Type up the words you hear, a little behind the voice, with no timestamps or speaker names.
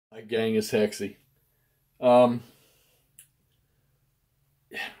That gang is sexy. I've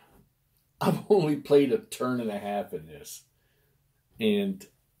only played a turn and a half in this. And,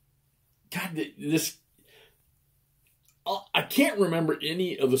 God, this... I can't remember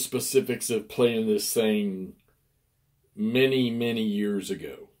any of the specifics of playing this thing many, many years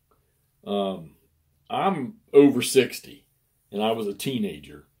ago. I'm over 60, and I was a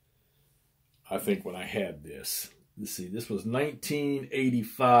teenager, I think, when I had this. Let's see, this was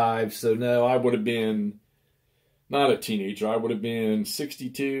 1985, so no, I would have been not a teenager. I would have been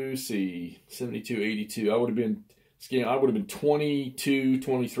 62, 72, 82. I would have been 22,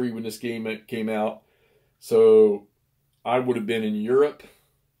 23 when this game came out. So I would have been in Europe,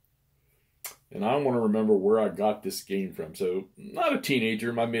 and I want to remember where I got this game from. So not a teenager,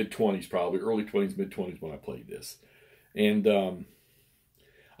 in my mid-20s probably, early 20s, mid-20s when I played this. And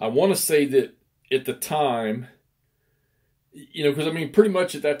I want to say that at the time, you know, because I mean, pretty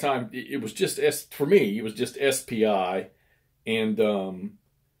much at that time, it was just, for me, it was just SPI and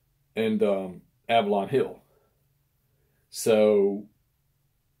Avalon Hill. So,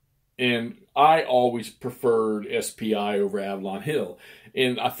 and I always preferred SPI over Avalon Hill.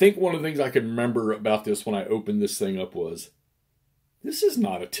 And I think one of the things I can remember about this when I opened this thing up was, this is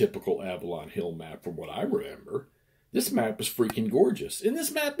not a typical Avalon Hill map from what I remember. This map is freaking gorgeous. And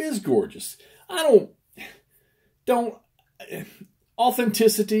this map is gorgeous. I don't,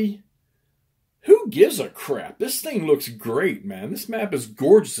 authenticity, who gives a crap? This thing looks great, man. This map is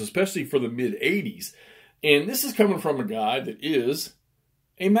gorgeous, especially for the mid-80s. And this is coming from a guy that is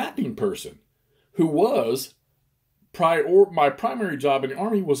a mapping person who was, my primary job in the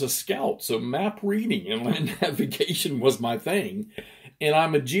Army was a scout. So map reading and land navigation was my thing. And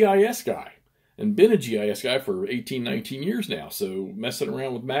I'm a GIS guy and been a GIS guy for 18, 19 years now. So messing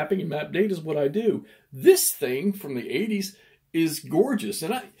around with mapping and map data is what I do. This thing from the 80s is gorgeous.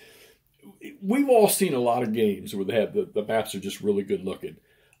 And we've all seen a lot of games where they have the maps are just really good looking.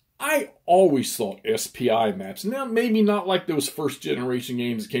 I always thought SPI maps, now maybe not like those first generation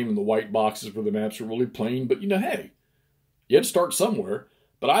games that came in the white boxes where the maps were really plain, but you know, hey, you had to start somewhere.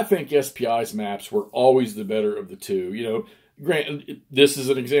 But I think SPI's maps were always the better of the two. You know, granted, this is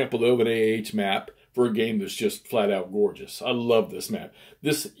an example though of an AH map for a game that's just flat out gorgeous. I love this map.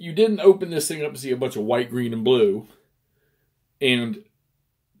 You didn't open this thing up and see a bunch of white, green, and blue, and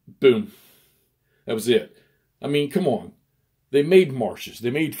boom, that was it. I mean, come on. They made marshes. They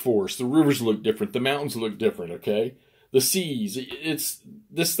made forests. The rivers look different. The mountains look different, okay? The seas.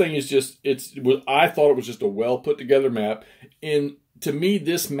 This thing is just, I thought it was just a well put together map. And to me,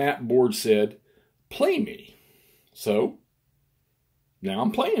 this map board said, play me. So, now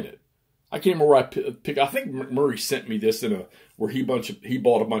I'm playing it. I can't remember where I think Murray sent me this where he bought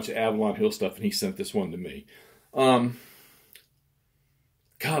a bunch of Avalon Hill stuff and he sent this one to me. God,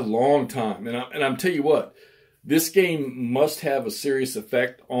 a long time. And I'm tell you what, this game must have a serious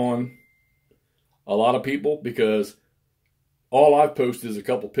effect on a lot of people because all I've posted is a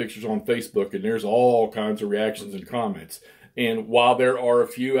couple pictures on Facebook and there's all kinds of reactions and comments. And while there are a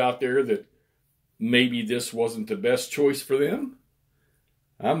few out there that maybe this wasn't the best choice for them,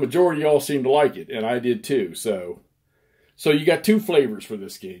 a majority of y'all seem to like it, and I did too. So you got two flavors for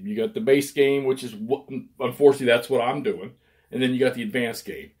this game. You got the base game, which is, unfortunately, that's what I'm doing. And then you got the advanced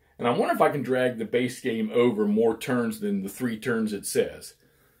game. And I wonder if I can drag the base game over more turns than the 3 turns it says.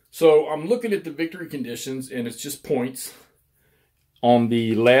 So I'm looking at the victory conditions, and it's just points on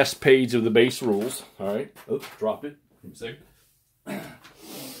the last page of the base rules. All right. Oops, drop it. Give me a second.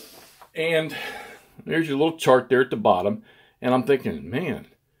 And there's your little chart there at the bottom. And I'm thinking, man,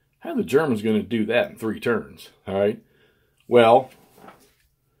 how are the Germans going to do that in 3 turns? All right. Well,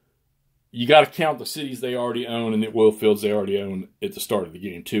 you got to count the cities they already own and the oil fields they already own at the start of the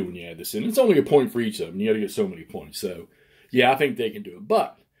game, too, when you add this in. It's only a point for each of them. You got to get so many points. So, yeah, I think they can do it.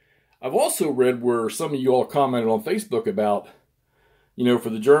 But I've also read where some of you all commented on Facebook about, you know, for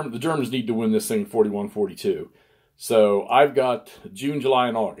the Germans need to win this thing 41-42. So I've got June, July,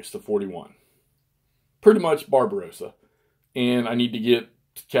 and August of 41. Pretty much Barbarossa. And I need to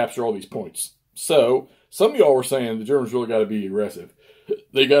capture all these points. So some of y'all were saying the Germans really got to be aggressive.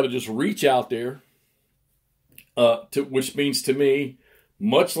 They got to just reach out there, which means to me,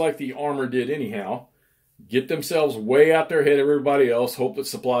 much like the armor did anyhow, get themselves way out there ahead of everybody else, hope that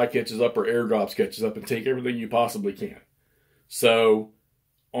supply catches up or airdrops catches up, and take everything you possibly can. So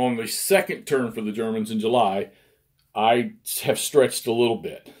on the second turn for the Germans in July, I have stretched a little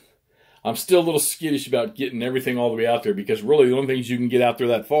bit. I'm still a little skittish about getting everything all the way out there because really the only things you can get out there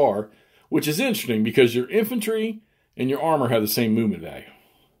that far, which is interesting because your infantry and your armor have the same movement value.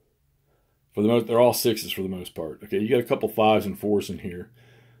 For the most, they're all 6s for the most part. Okay, you got a couple 5s and 4s in here.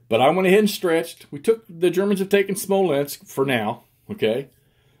 But I went ahead and stretched. The Germans have taken Smolensk for now, okay?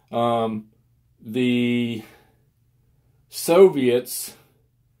 The Soviets,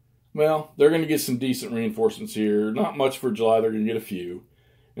 well, they're going to get some decent reinforcements here. Not much for July. They're going to get a few.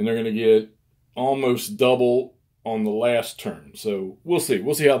 And they're going to get almost double on the last turn. So we'll see.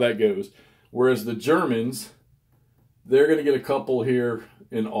 We'll see how that goes. Whereas the Germans, they're going to get a couple here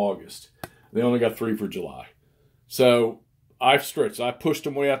in August. They only got 3 for July. So I've stretched. I pushed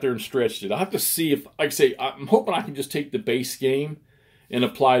them way out there and stretched it. I have to see if, like I say, I'm hoping I can just take the base game and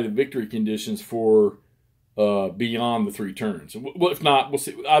apply the victory conditions for beyond the 3 turns. Well, if not, we'll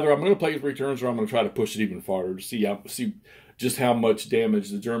see. Either I'm going to play 3 turns or I'm going to try to push it even farther to see just how much damage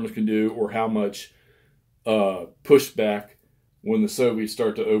the Germans can do, or how much pushback when the Soviets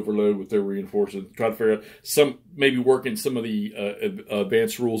start to overload with their reinforcements. Try to figure out maybe working some of the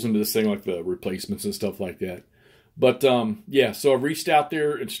advanced rules into this thing, like the replacements and stuff like that. But yeah, so I've reached out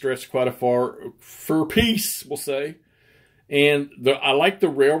there and stretched quite a far for peace, we'll say. And I like the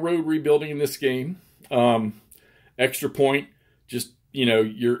railroad rebuilding in this game. Extra point, just, you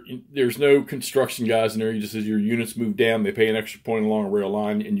know, there's no construction guys in there. You just, as your units move down, they pay an extra point along a rail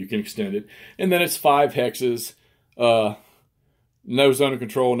line, and you can extend it. And then it's 5 hexes, no zone of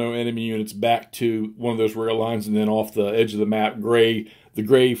control, no enemy units back to one of those rail lines, and then off the edge of the map, the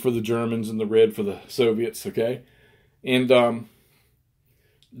gray for the Germans and the red for the Soviets, okay? And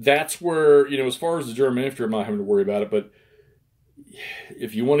that's where, you know, as far as the German infantry, I'm not having to worry about it, but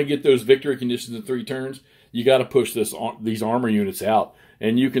if you want to get those victory conditions in 3 turns, you got to push these armor units out.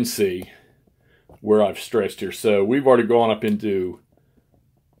 And you can see where I've stretched here. So we've already gone up into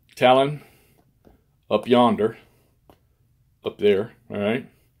Tallinn, up yonder, up there, all right?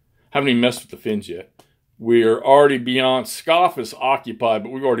 Haven't even messed with the Finns yet. We're already beyond, Skov is occupied,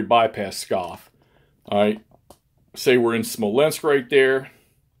 but we've already bypassed Skov, all right? Say we're in Smolensk right there.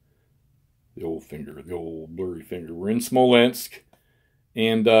 The old finger, the old blurry finger. We're in Smolensk.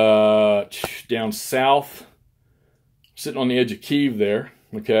 And down south, sitting on the edge of Kiev there,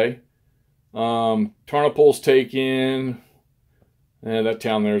 okay? Tarnopol's taken. That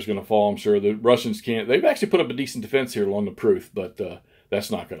town there is going to fall, I'm sure. The Russians can't. They've actually put up a decent defense here along the Pruth, but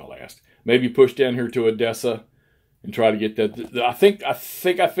that's not going to last. Maybe push down here to Odessa and try to get that. I think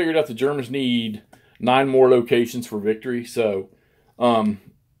I figured out the Germans need 9 more locations for victory. So,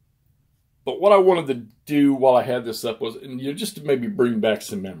 but what I wanted to do while I had this up was, and, you know, just to maybe bring back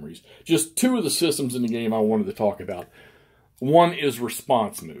some memories. Just 2 of the systems in the game I wanted to talk about. One is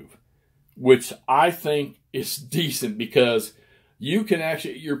response move, which I think is decent because you can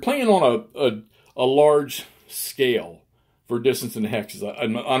actually, you're playing on a large scale for distance and hexes. I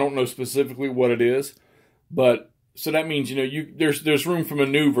don't know specifically what it is, but so that means, you know, there's room for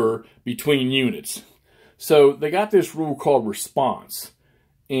maneuver between units. So they got this rule called response.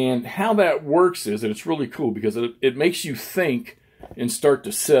 And how that works is, and it's really cool because it makes you think and start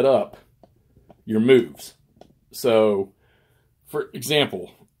to set up your moves. So, for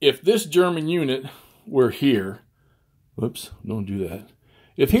example, if this German unit were here, whoops, don't do that.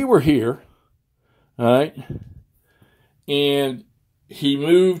 If he were here, all right, and he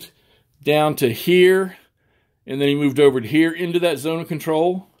moved down to here, and then he moved over to here into that zone of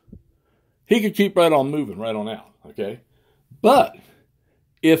control, he could keep right on moving, right on out, okay? But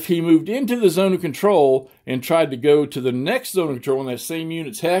if he moved into the zone of control and tried to go to the next zone of control in that same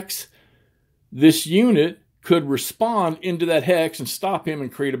unit's hex, this unit could respond into that hex and stop him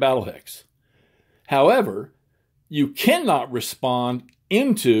and create a battle hex. However, you cannot respond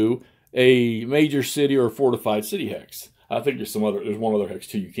into a major city or a fortified city hex. I think there's one other hex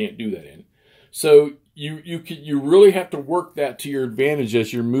too you can't do that in. So you really have to work that to your advantage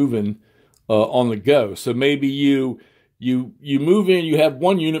as you're moving on the go. So maybe you move in, you have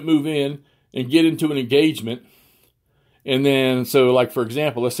one unit move in and get into an engagement. And then, so like for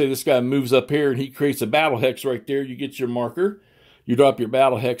example, let's say this guy moves up here and he creates a battle hex right there. You get your marker, you drop your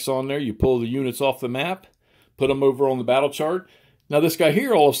battle hex on there, you pull the units off the map, put them over on the battle chart. Now this guy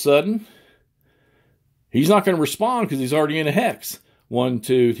here, all of a sudden, he's not going to respond because he's already in a hex. 1,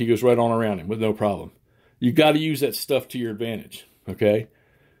 2, he goes right on around him with no problem. You got to use that stuff to your advantage, okay?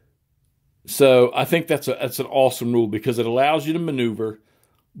 So I think that's an awesome rule because it allows you to maneuver,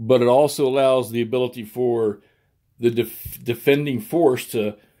 but it also allows the ability for the defending force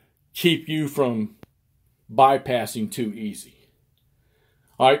to keep you from bypassing too easy.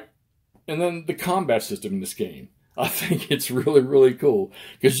 All right, and then the combat system in this game. I think it's really, really cool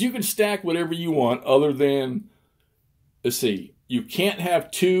because you can stack whatever you want other than, let's see, you can't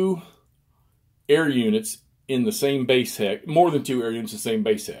have 2 air units in the same base hex, more than 2 air units in the same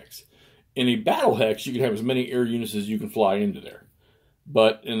base hex. In a battle hex, you can have as many air units as you can fly into there.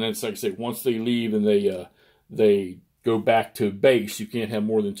 But, and that's like I say, once they leave and they go back to base, you can't have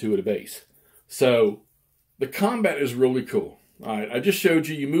more than 2 at a base. So the combat is really cool. All right, I just showed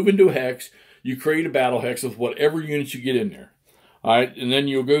you. You move into a hex, you create a battle hex with whatever units you get in there. All right, and then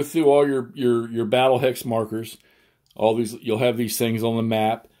you'll go through all your battle hex markers. All these, you'll have these things on the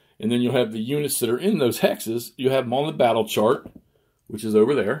map, and then you'll have the units that are in those hexes. You have them on the battle chart, which is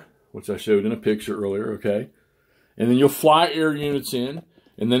over there, which I showed in a picture earlier. Okay, and then you'll fly air units in,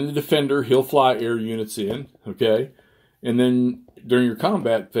 and then the defender, he'll fly air units in. Okay, and then during your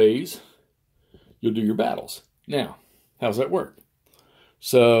combat phase, you'll do your battles. Now, how's that work?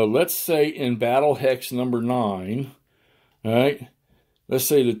 So let's say in battle hex number 9, all right, let's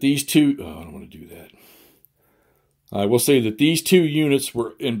say that these two, oh, I don't want to do that. I will say that these 2 units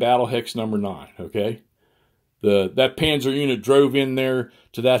were in battle hex number 9, okay? That panzer unit drove in there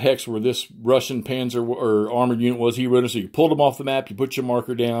to that hex where this Russian panzer or armored unit was. He wrote it, so you pulled them off the map, you put your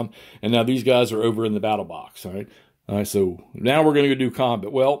marker down, and now these guys are over in the battle box, all right? All right, so now we're going to go do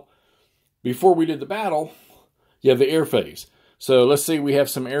combat. Well, before we did the battle, you have the air phase. So let's say we have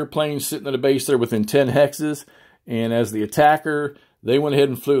some airplanes sitting at a base there within 10 hexes, and as the attacker, they went ahead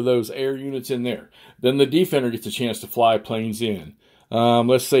and flew those air units in there. Then the defender gets a chance to fly planes in.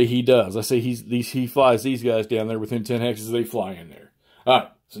 Let's say he does. Let's say he flies these guys down there within 10 hexes, they fly in there. All right,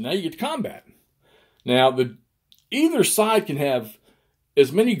 so now you get to combat. Now, either side can have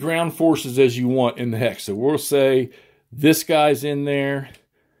as many ground forces as you want in the hex. So we'll say this guy's in there,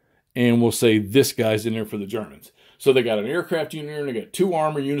 and we'll say this guy's in there for the Germans. So they got an aircraft unit and they got 2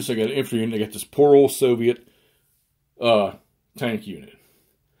 armor units, they got an infantry unit, they got this poor old Soviet tank unit.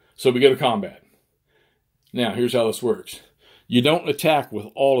 So we go to combat. Now, here's how this works. You don't attack with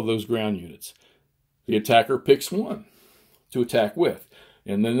all of those ground units. The attacker picks 1 to attack with,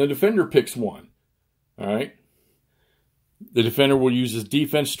 and then the defender picks 1. All right? The defender will use his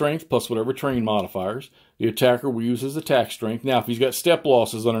defense strength plus whatever terrain modifiers. The attacker will use his attack strength. Now, if he's got step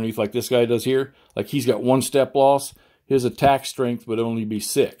losses underneath like this guy does here, like he's got 1 step loss, his attack strength would only be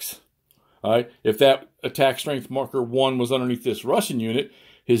 6. All right? If that attack strength marker 1 was underneath this Russian unit,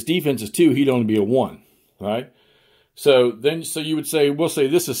 his defense is 2, he'd only be a 1. All right? So you would say, we'll say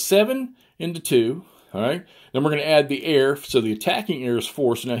this is 7 into 2. All right? Then we're going to add the air. So the attacking air is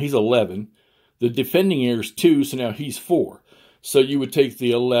 4, so now he's 11. The defending air is 2, so now he's 4. So you would take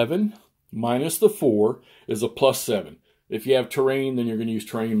the 11 minus the 4 is a +7. If you have terrain, then you're going to use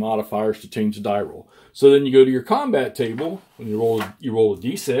terrain modifiers to change the die roll. So then you go to your combat table, and you roll a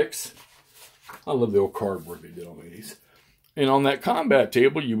d6. I love the old cardboard they did on these. And on that combat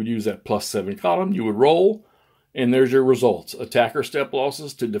table, you would use that +7 column. You would roll, and there's your results. Attacker step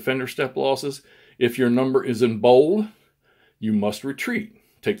losses to defender step losses. If your number is in bold, you must retreat.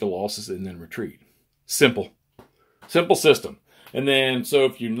 Take the losses and then retreat. Simple. Simple system. And then, so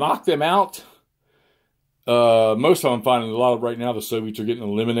if you knock them out, most of them, I'm finding a lot of right now, the Soviets are getting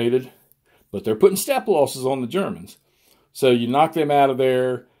eliminated, but they're putting step losses on the Germans. So you knock them out of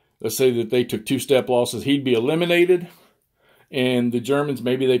there. Let's say that they took 2 step losses. He'd be eliminated. And the Germans,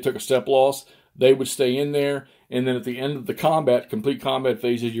 maybe they took a step loss. They would stay in there. And then at the end of the combat, complete combat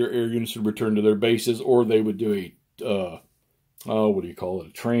phases, your air units would return to their bases, or they would do a, what do you call it?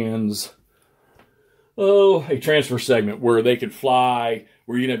 A transfer segment where they could fly,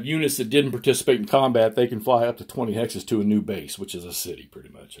 where you'd have units that didn't participate in combat, they can fly up to 20 hexes to a new base, which is a city pretty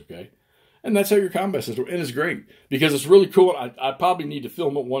much, okay? And that's how your combat system, and it's great because it's really cool. I probably need to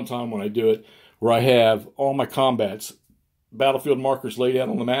film it one time when I do it, where I have all my combats, battlefield markers laid out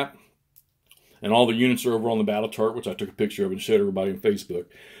on the map, and all the units are over on the battle chart, which I took a picture of and showed everybody on Facebook.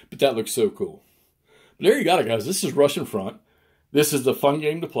 But that looks so cool. But there you got it, guys. This is Russian Front. This is the fun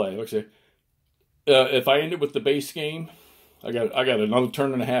game to play. Like I say, if I end it with the base game, I got another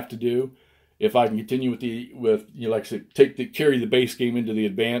turn and a half to do. If I can continue with like I said, carry the base game into the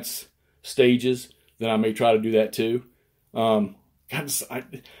advanced stages, then I may try to do that too. God,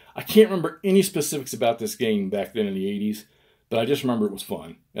 I can't remember any specifics about this game back then in the 80s, but I just remember it was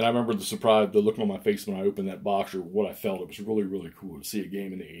fun. And I remember the surprise, the look on my face when I opened that box, or what I felt. It was really, really cool to see a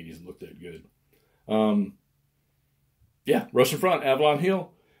game in the 80s and look that good. Yeah, Russian Front, Avalon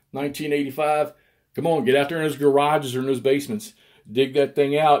Hill, 1985. Come on, get out there in those garages or in those basements. Dig that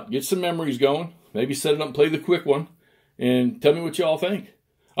thing out. Get some memories going. Maybe set it up and play the quick one. And tell me what y'all think.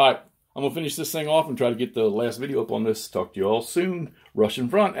 All right, I'm going to finish this thing off and try to get the last video up on this. Talk to you all soon. Russian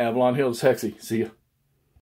Front, Avalon Hill is Hexy. See ya.